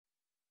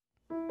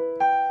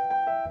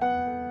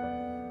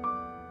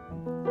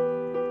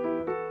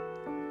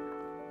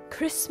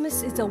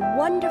Christmas is a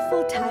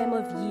wonderful time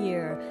of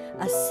year,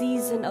 a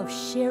season of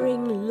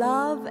sharing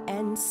love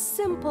and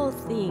simple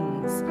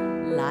things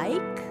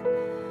like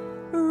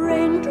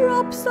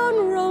raindrops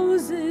on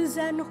roses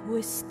and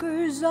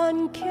whiskers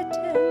on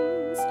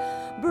kittens,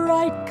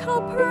 bright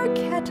copper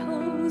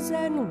kettles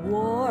and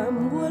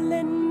warm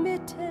woolen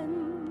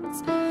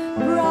mittens,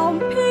 brown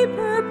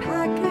paper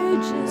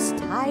packages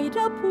tied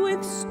up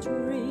with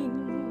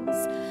strings.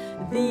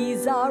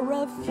 These are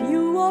a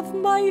few of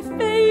my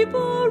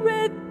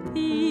favorite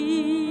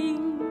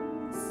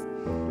things.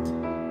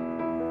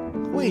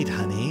 Wait,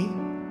 honey.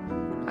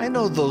 I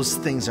know those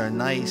things are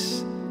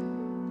nice,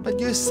 but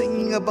you're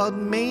singing about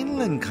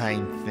mainland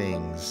kind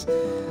things.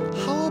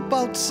 How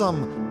about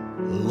some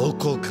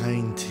local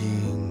kind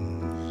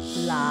things?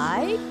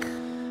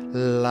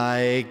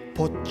 Like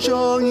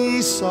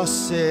pochongi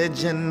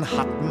sausage and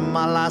hot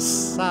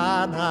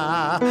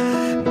malasada,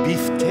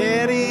 beef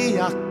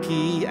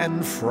teriyaki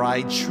and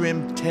fried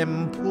shrimp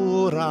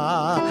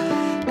tempura,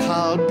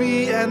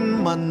 kalbi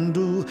and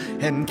mandu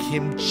and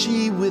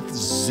kimchi with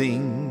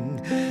zing.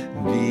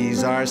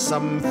 These are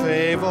some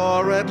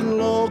favorite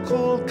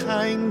local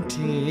kind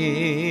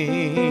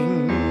things.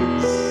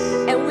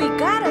 And we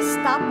gotta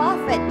stop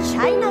off at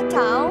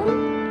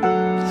Chinatown.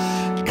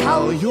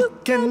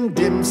 Kaoyuk and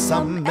dim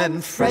sum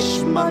and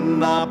fresh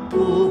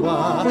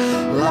manapua,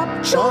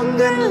 lapchong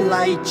and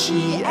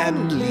lychee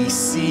and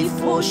lisi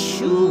for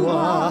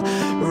sure,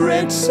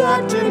 red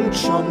satin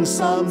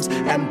cheongsams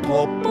and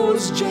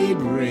popo's jade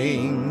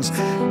rings.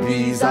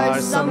 These are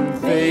some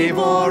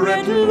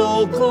favorite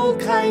local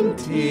kind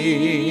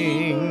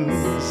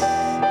things.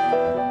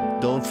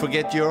 Don't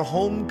forget your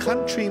home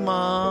country,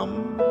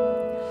 Mom.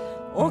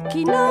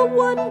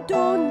 Okinawan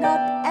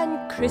donut and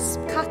crisp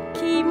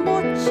kaki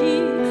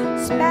mochi,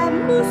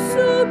 spam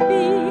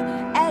musubi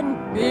and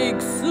big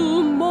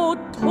sumo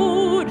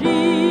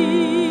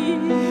tori.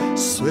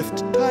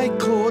 Swift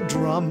taiko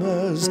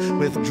drummers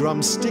with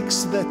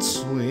drumsticks that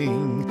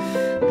swing.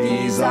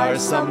 These are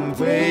some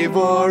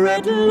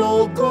favorite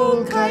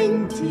local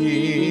kind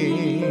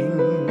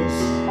things.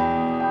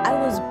 I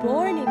was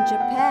born in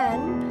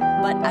Japan,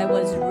 but I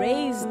was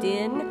raised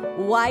in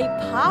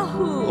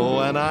Waipahu. Oh,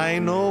 and I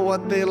know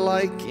what they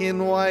like in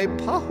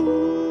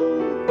Waipahu.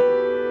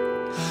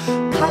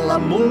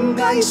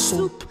 Kalamungay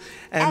soup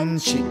and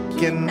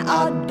chicken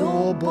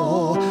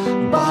adobo,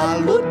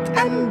 balut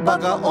and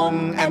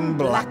bagaong and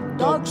black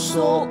dog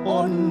so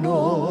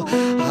ono.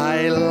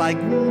 I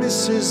like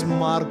Mrs.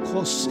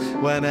 Marcos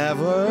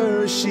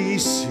whenever she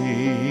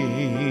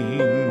sings.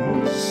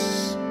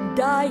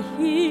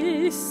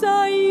 Dahil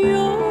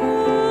sa'yo,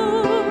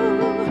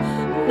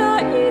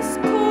 nais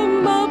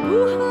kong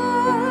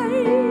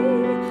mabuhay.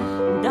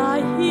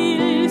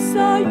 Dahil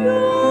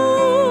sa'yo,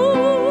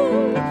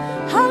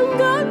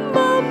 hanggang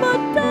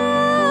mamatay.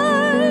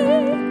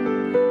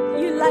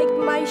 You like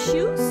my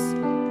shoes?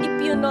 If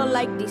you don't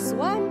like this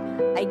one,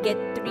 I get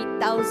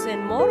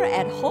 3,000 more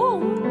at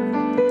home.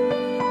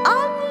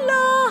 Ang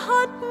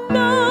lahat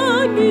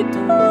ng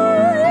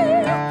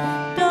ito'y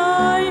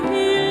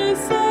dahil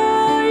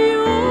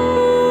sa'yo.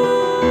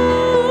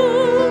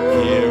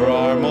 Here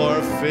are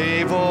more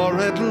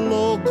favorite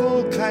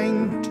local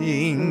kind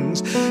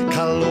things.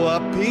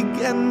 Kalua pig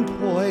and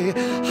poi,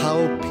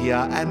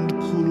 haupia and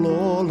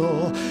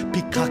kulolo,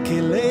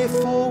 pikakele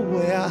for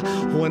where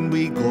when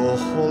we go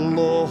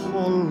holo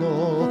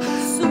holo.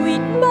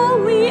 Sweet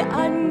Maui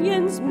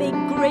onions make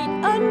great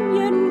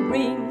onion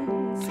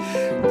rings.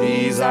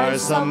 These are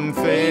some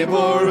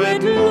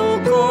favorite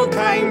local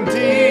kind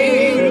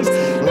things.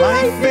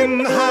 Life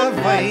in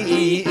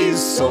Hawai'i is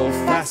so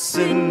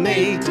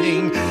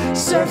fascinating.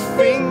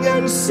 Surfing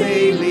and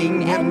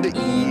sailing and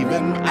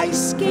even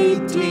ice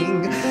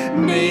skating.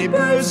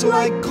 Neighbors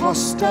like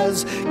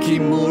Costas,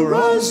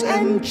 Kimuras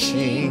and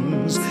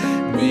Chings.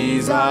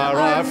 These are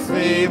our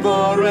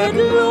favorite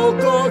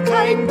local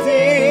kind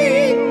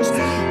things.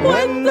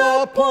 When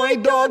the poi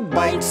dog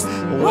bites,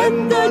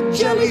 when the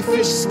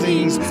jellyfish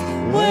stings,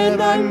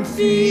 when I'm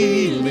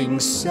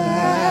feeling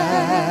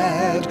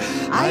sad,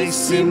 I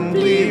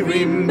simply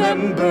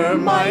remember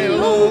my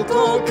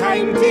local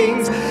kind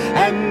things,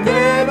 and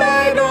then